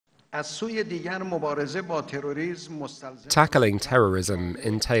Tackling terrorism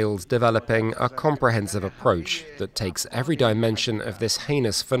entails developing a comprehensive approach that takes every dimension of this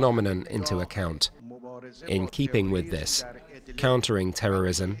heinous phenomenon into account. In keeping with this, countering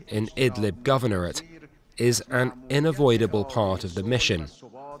terrorism in Idlib Governorate is an unavoidable part of the mission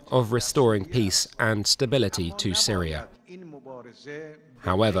of restoring peace and stability to Syria.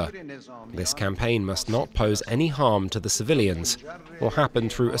 However, this campaign must not pose any harm to the civilians or happen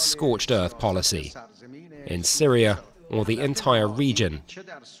through a scorched earth policy. In Syria or the entire region,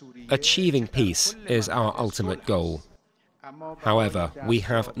 achieving peace is our ultimate goal. However, we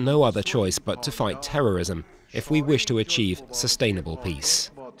have no other choice but to fight terrorism if we wish to achieve sustainable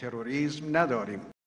peace.